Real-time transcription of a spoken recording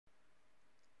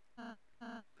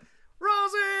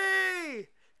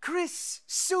Chris,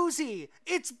 Susie,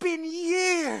 it's been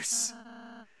years.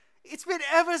 It's been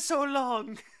ever so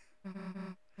long.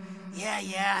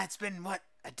 Yeah, it's been, what,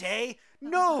 a day?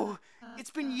 No,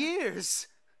 it's been years.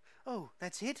 Oh,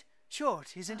 that's it?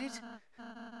 Short, isn't it?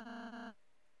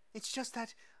 It's just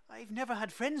that I've never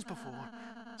had friends before,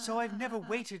 so I've never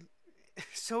waited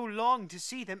so long to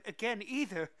see them again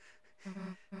either.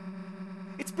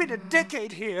 It's been a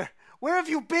decade here. Where have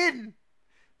you been?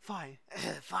 Fine.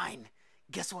 Fine.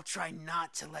 Guess we'll try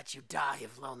not to let you die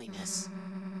of loneliness.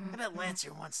 I bet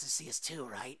Lancer wants to see us too,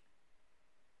 right?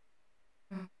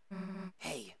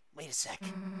 Hey, wait a sec.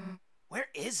 Where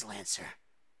is Lancer?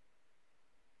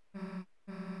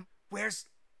 Where's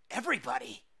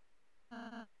everybody?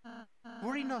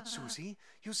 Worry not, Susie.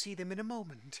 You'll see them in a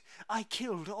moment. I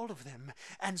killed all of them,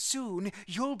 and soon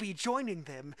you'll be joining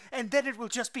them, and then it will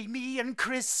just be me and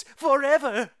Chris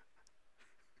forever.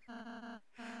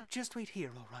 Just wait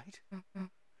here, all right?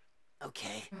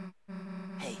 Okay.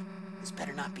 Hey, this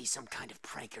better not be some kind of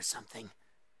prank or something.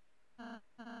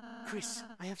 Chris,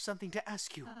 I have something to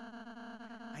ask you.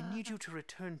 I need you to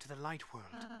return to the light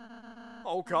world.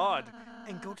 Oh, God.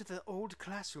 And go to the old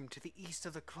classroom to the east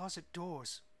of the closet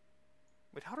doors.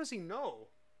 Wait, how does he know?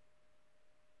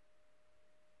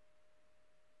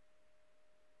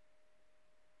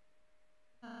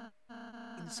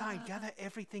 Inside, gather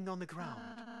everything on the ground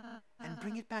and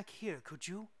bring it back here, could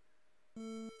you?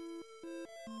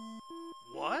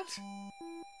 What?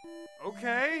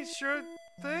 Okay, sure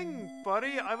thing,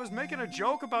 buddy. I was making a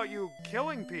joke about you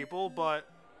killing people, but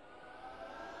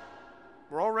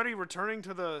we're already returning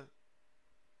to the...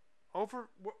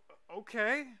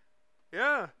 Okay.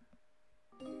 Yeah.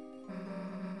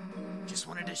 Just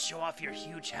wanted to show off your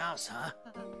huge house, huh?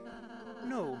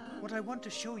 No, what I want to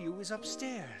show you is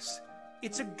upstairs.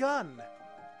 It's a gun.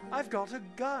 I've got a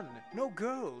gun. No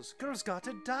girls. Girls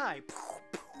gotta die.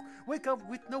 Wake up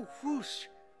with no whoosh.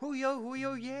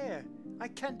 Hoo-yo, yeah. I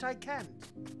can't.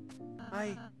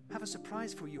 I have a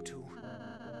surprise for you two.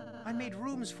 I made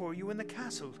rooms for you in the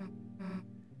castle.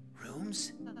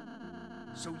 Rooms?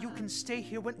 So you can stay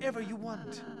here whenever you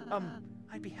want.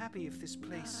 I'd be happy if this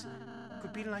place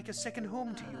could be like a second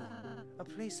home to you. A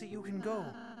place that you can go,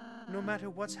 no matter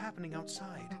what's happening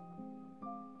outside.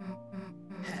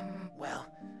 Well,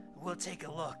 we'll take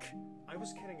a look. I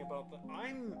was kidding about the...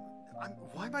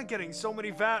 Why am I getting so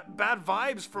many bad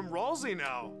vibes from Ralsei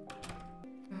now?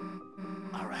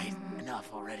 Alright,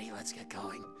 enough already. Let's get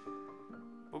going.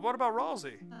 But what about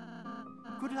Ralsei?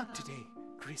 Good luck today,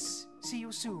 Chris. See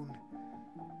you soon.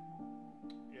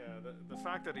 Yeah, the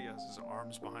fact that he has his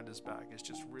arms behind his back is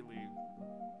just really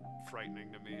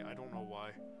frightening to me. I don't know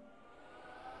why.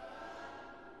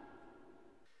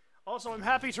 Also, I'm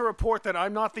happy to report that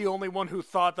I'm not the only one who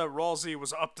thought that Ralsei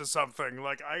was up to something.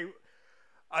 Like,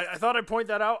 I thought I'd point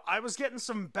that out. I was getting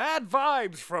some bad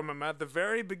vibes from him at the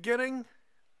very beginning.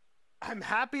 I'm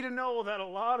happy to know that a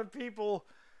lot of people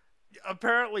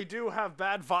apparently do have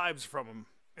bad vibes from him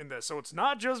in this, so it's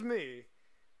not just me.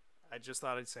 I just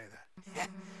thought I'd say that.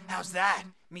 How's that?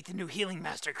 Meet the new healing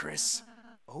master, Chris.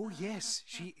 Oh yes,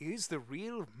 she is the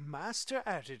real master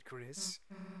at it, Chris.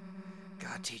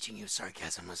 God, teaching you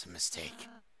sarcasm was a mistake.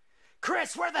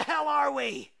 Chris, where the hell are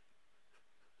we?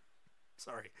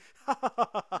 Sorry.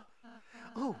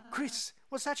 Oh, Chris,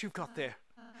 what's that you've got there?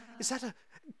 Is that a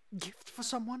gift for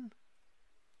someone?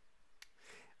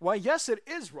 Why, yes, it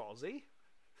is, Ralsei.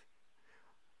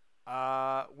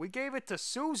 We gave it to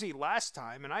Susie last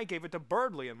time, and I gave it to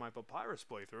Birdley in my Papyrus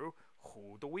playthrough.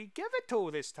 Who do we give it to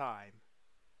this time?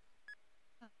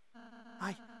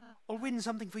 I'll win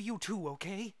something for you too,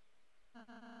 okay?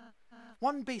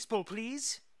 One baseball,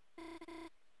 please.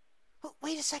 Oh,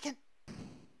 wait a second.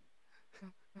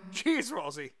 Jeez,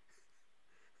 Ralsei.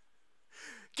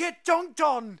 Get dunked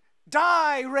on!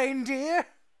 Die, reindeer!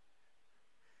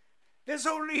 There's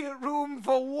only room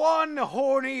for one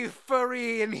horny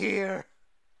furry in here.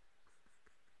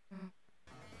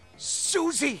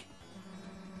 Susie!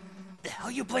 The hell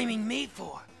are you blaming me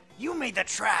for? You made the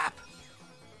trap!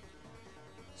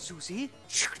 Susie?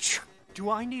 Do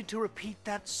I need to repeat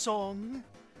that song?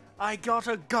 I got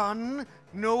a gun,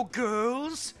 no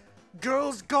girls,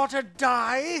 girls gotta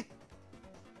die?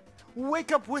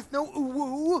 Wake up with no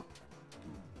ooh-woo?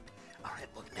 Alright,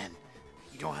 look, man,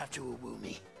 you don't have to ooh-woo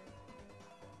me.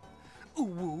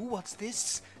 Ooh-woo, what's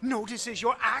this? Notices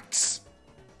your axe?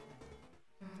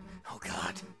 Oh,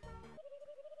 God.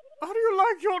 How do you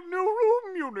like your new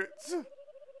room units? As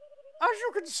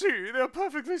you can see, they're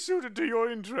perfectly suited to your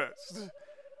interests,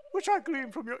 which I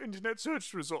glean from your internet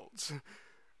search results.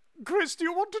 Chris, do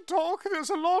you want to talk?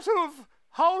 There's a lot of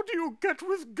how do you get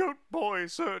with goat boy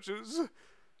searches.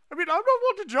 I mean, I'm not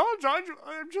one to judge.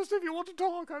 I'm just, if you want to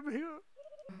talk, I'm here.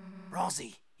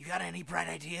 Ralsei, you got any bright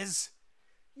ideas?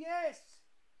 Yes,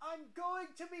 I'm going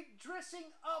to be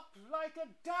dressing up like a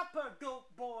dapper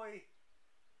goat boy.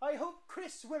 I hope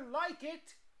Chris will like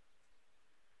it.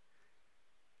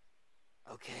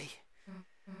 Okay.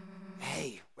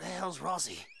 Hey, where the hell's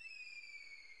Ralsei?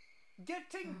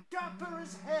 Getting dapper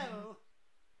as hell.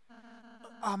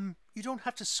 You don't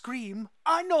have to scream.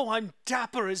 I know I'm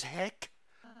dapper as heck.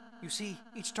 You see,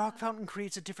 each dark fountain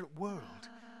creates a different world.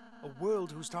 A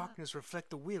world whose darkness reflect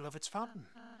the will of its fountain.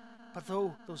 But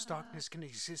though those darkness can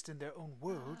exist in their own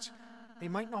worlds, they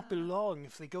might not belong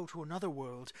if they go to another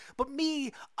world. But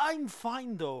me, I'm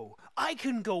fine though. I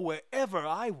can go wherever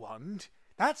I want.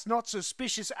 That's not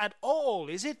suspicious at all,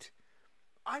 is it?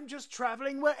 I'm just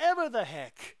traveling wherever the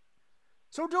heck.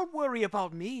 So don't worry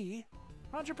about me.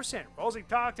 100%. Ralsei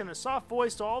talked in a soft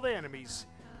voice to all the enemies.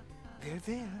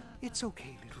 There. It's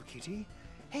okay, little kitty.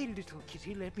 Hey, little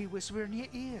kitty, let me whisper in your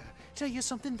ear. Tell you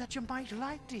something that you might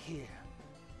like to hear.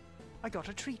 I got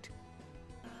a treat.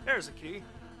 There's the key.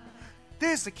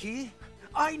 There's the key.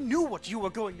 I knew what you were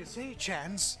going to say,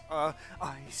 Chance. I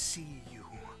see you.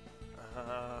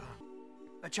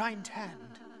 A giant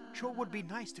hand. Sure would be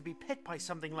nice to be pet by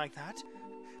something like that.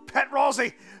 Pet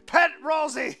Ralsei! Pet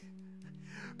Ralsei!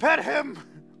 Pet him!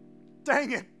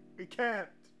 Dang it, we can't.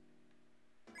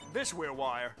 This wear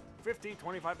wire.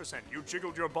 25%. You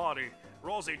jiggled your body.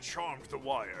 Ralsei charmed the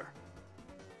wire.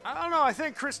 I don't know, I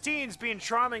think Christine's being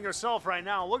charming herself right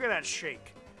now. Look at that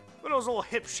shake. Look at those little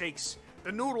hip shakes.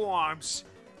 The noodle arms.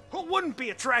 Who wouldn't be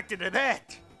attracted to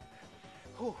that?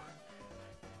 Oh,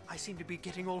 I seem to be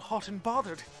getting all hot and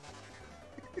bothered.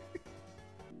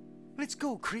 Let's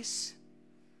go, Chris.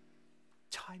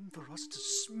 Time for us to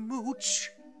smooch.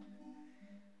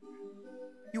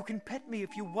 You can pet me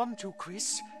if you want to,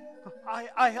 Chris.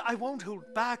 I won't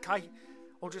hold back.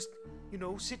 I'll just,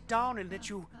 sit down and let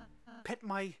you pet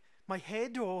my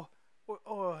head or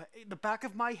the back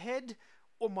of my head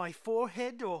or my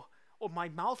forehead or my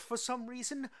mouth for some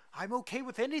reason. I'm okay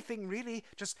with anything, really.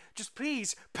 Just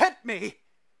please, pet me!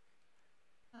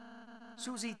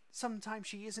 Susie, sometimes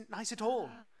she isn't nice at all.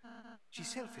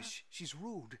 She's selfish. She's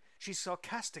rude. She's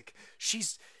sarcastic.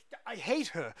 I hate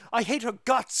her. I hate her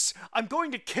guts. I'm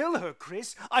going to kill her,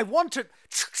 Chris. I want to...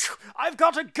 I've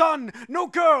got a gun. No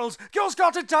girls. Girls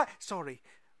got to die. Sorry.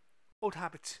 Old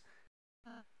habits.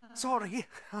 Sorry.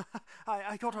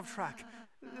 I got off track.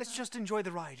 Let's just enjoy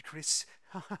the ride, Chris.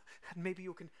 And maybe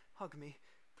you can hug me,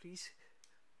 please.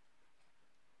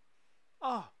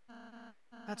 Ah,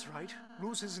 that's right.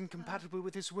 Rose isn't compatible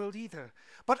with this world either.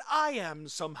 But I am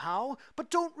somehow. But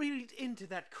don't read into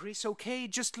that, Chris, okay?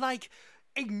 Just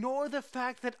ignore the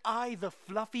fact that I, the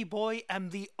fluffy boy, am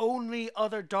the only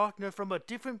other Darkner from a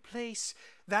different place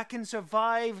that can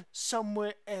survive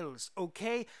somewhere else,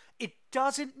 okay? It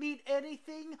doesn't mean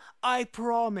anything, I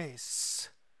promise.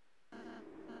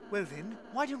 Well then,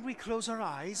 why don't we close our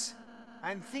eyes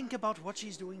and think about what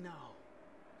she's doing now?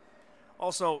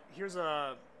 Also, here's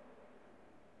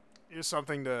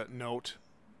something to note.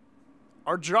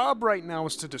 Our job right now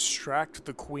is to distract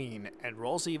the Queen, and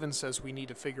Ralsei even says we need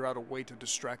to figure out a way to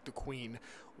distract the Queen.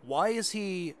 Why is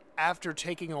he, after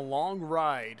taking a long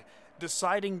ride,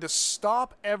 deciding to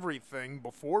stop everything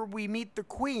before we meet the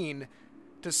Queen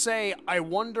to say, I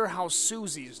wonder how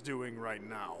Susie's doing right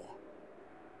now?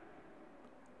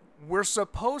 We're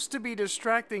supposed to be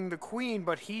distracting the Queen,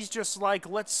 but he's just like,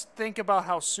 let's think about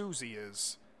how Susie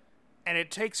is. And it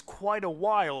takes quite a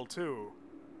while, too.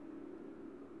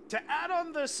 To add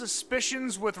on the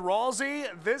suspicions with Ralsei,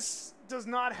 this does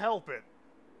not help it.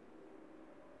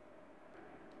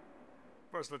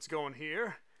 First, let's go in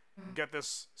here. Get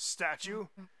this statue.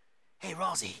 Hey,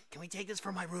 Ralsei, can we take this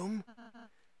from my room?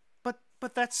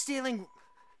 But that's stealing...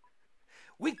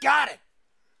 We got it!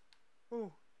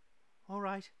 Oh, all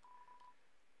right.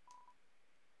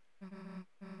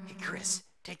 Hey, Chris,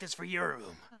 take this for your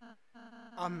room.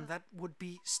 That would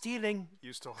be stealing.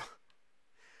 You still...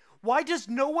 Why does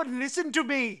no one listen to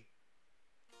me?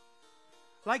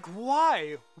 Like,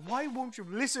 why? Why won't you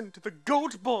listen to the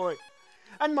goat boy?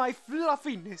 And my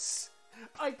fluffiness?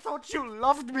 I thought you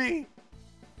loved me.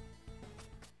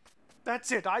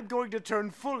 That's it, I'm going to turn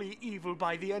fully evil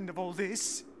by the end of all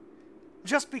this.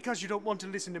 Just because you don't want to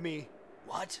listen to me.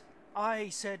 What? I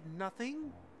said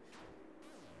nothing.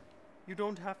 You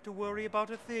don't have to worry about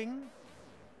a thing.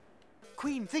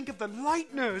 Queen, think of the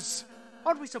Lightners!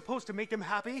 Aren't we supposed to make them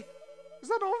happy? Is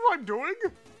that all I'm doing?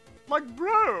 Like,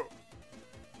 bro!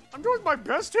 I'm doing my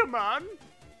best here, man!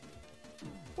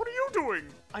 What are you doing?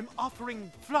 I'm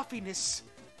offering fluffiness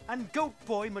and goat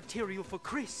boy material for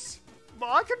Chris.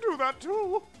 I can do that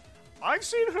too. I've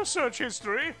seen her search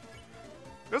history.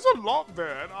 There's a lot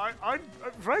there, and I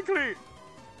frankly,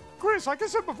 Chris, like I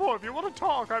said before, if you want to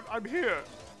talk, I'm here.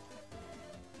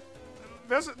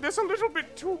 There's a little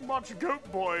bit too much Goat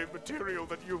Boy material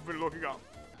that you've been looking up.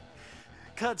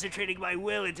 Concentrating my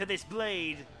will into this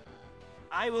blade,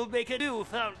 I will make a new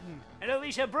fountain and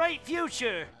unleash a bright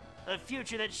future. A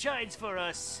future that shines for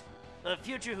us. A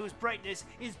future whose brightness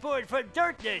is born from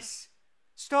darkness.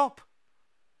 Stop!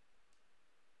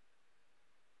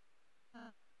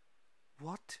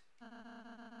 What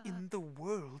in the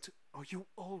world are you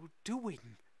all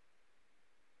doing?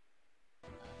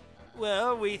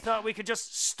 Well, we thought we could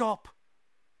just Stop!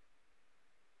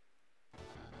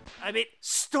 I mean,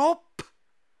 Stop!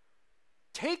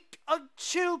 Take a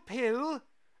chill pill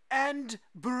and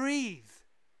breathe.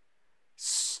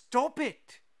 Stop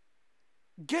it!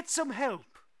 Get some help!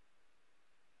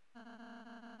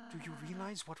 Do you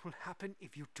realize what will happen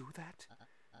if you do that?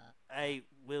 I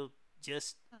will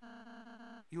just...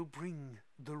 You'll bring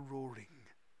the roaring.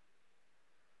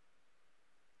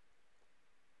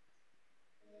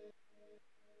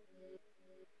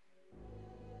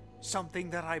 Something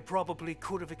that I probably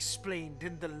could have explained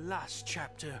in the last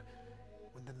chapter,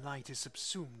 when the light is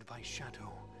subsumed by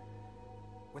shadow,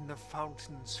 when the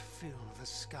fountains fill the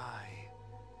sky.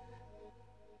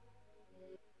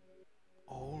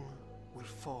 All will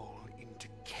fall into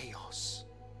chaos.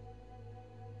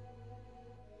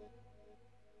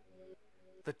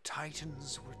 The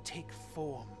Titans will take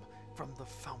form from the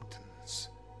fountains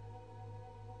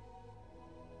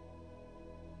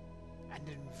and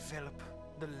envelop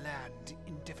the land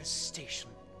in devastation.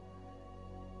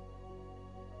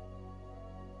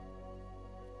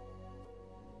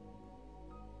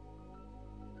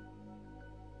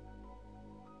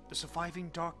 The surviving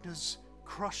darkness,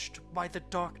 crushed by the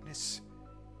darkness,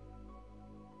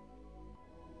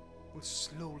 will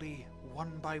slowly,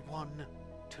 one by one,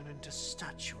 turn into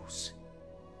statues,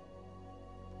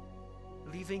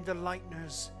 leaving the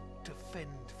Lightners to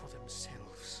fend for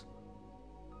themselves,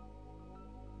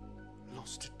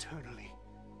 lost eternally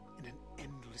in an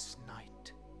endless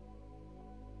night.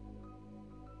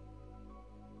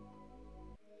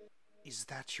 Is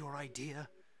that your idea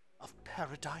of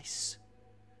paradise?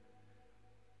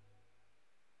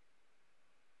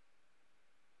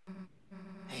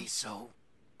 Hey, so,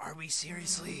 are we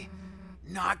seriously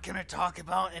not gonna talk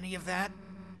about any of that?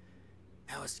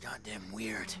 That was goddamn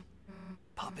weird.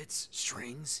 Puppets,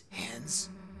 strings, hands.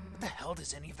 What the hell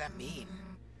does any of that mean?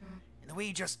 And the way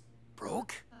he just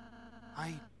broke?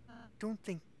 I don't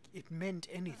think it meant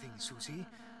anything, Susie.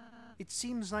 It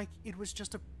seems like it was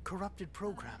just a corrupted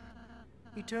program.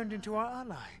 He turned into our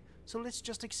ally, so let's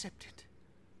just accept it.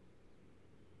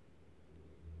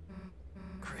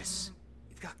 Chris,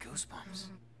 you've got goosebumps.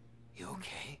 You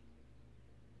okay?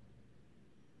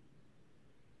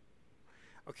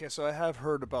 Okay, so I have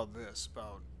heard about this,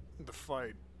 about the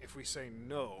fight. If we say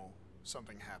no,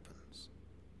 something happens.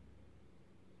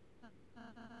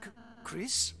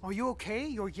 Chris, are you okay?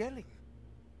 You're yelling.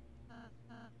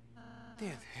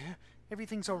 There.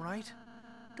 Everything's all right.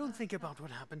 Don't think about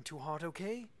what happened too hard,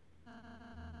 okay?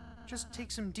 Just take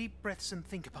some deep breaths and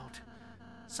think about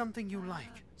something you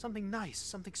like, something nice,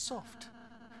 something soft.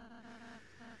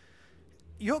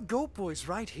 Your Goat Boy's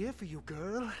right here for you,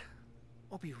 girl.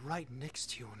 I'll be right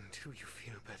next to you until you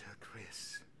feel better,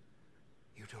 Chris.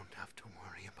 You don't have to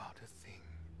worry about a thing.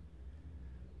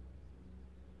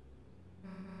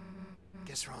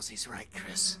 Guess Ralsei's right,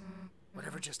 Chris.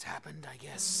 Whatever just happened, I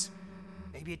guess.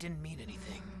 Maybe it didn't mean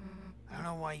anything. I don't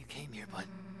know why you came here, but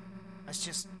let's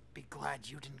just be glad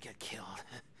you didn't get killed.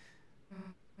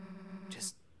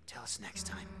 Just tell us next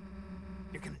time.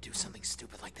 You're gonna do something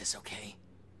stupid like this, okay?